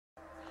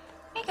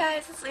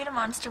guys, it's Leda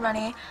Monster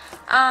Bunny.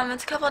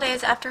 It's a couple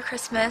days after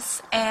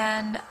Christmas,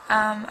 and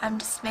I'm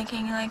just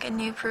making like a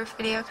new proof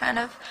video, kind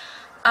of.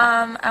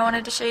 I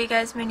wanted to show you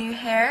guys my new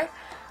hair.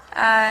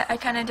 I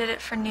kind of did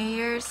it for New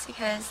Year's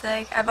because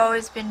like I've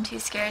always been too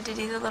scared to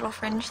do the little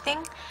fringe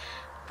thing,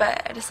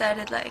 but I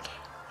decided like,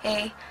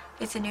 hey,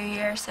 it's a new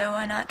year, so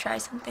why not try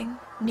something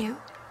new?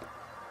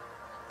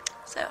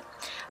 So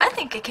I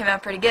think it came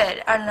out pretty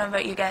good. I don't know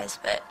about you guys,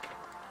 but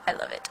I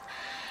love it.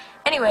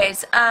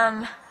 Anyways,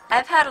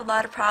 I've had a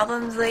lot of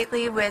problems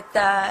lately with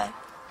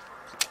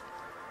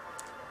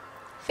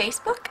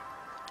Facebook.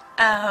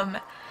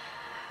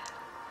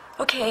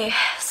 Okay,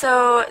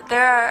 so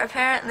there are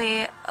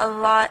apparently a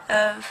lot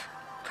of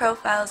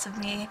profiles of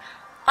me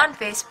on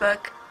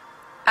Facebook.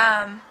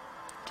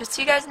 Just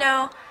so you guys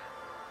know,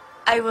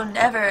 I will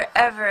never,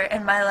 ever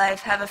in my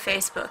life have a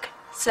Facebook.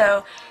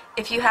 So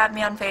if you have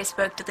me on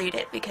Facebook, delete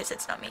it because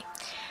it's not me.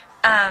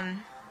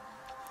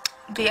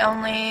 The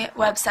only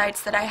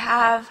websites that I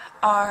have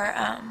are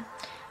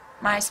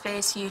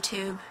MySpace,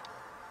 YouTube,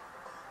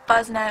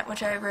 BuzzNet,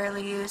 which I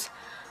rarely use,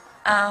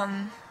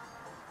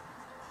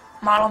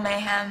 Model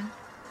Mayhem,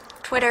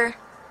 Twitter,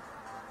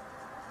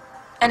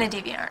 and a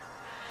DeviantArt.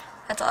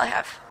 That's all I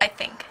have, I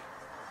think.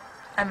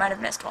 I might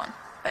have missed one,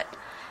 but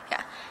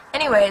yeah.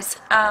 Anyways,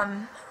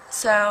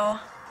 so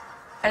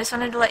I just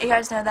wanted to let you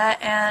guys know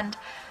that, and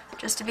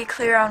just to be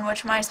clear on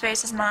which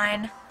MySpace is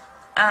mine,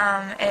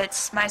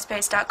 it's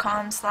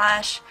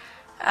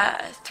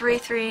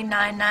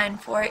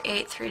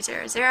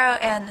myspace.com/339948300,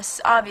 and this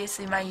is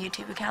obviously my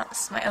YouTube account.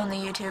 This is my only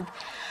YouTube.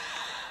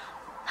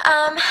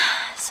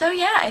 So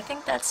yeah, I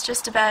think that's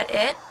just about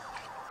it.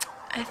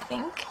 I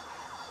think.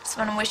 Just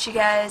want to wish you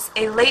guys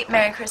a late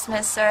Merry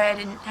Christmas. Sorry I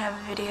didn't have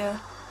a video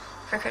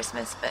for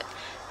Christmas, but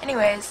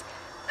anyways,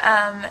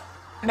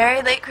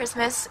 Merry late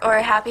Christmas or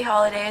Happy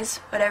Holidays,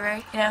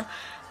 whatever, you know,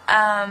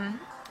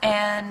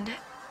 and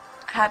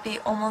Happy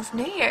almost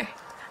New Year.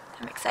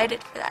 I'm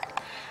excited for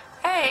that.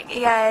 Alright,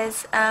 you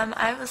guys,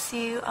 I will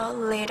see you all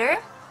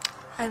later.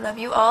 I love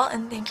you all,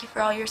 and thank you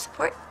for all your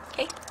support.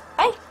 Okay?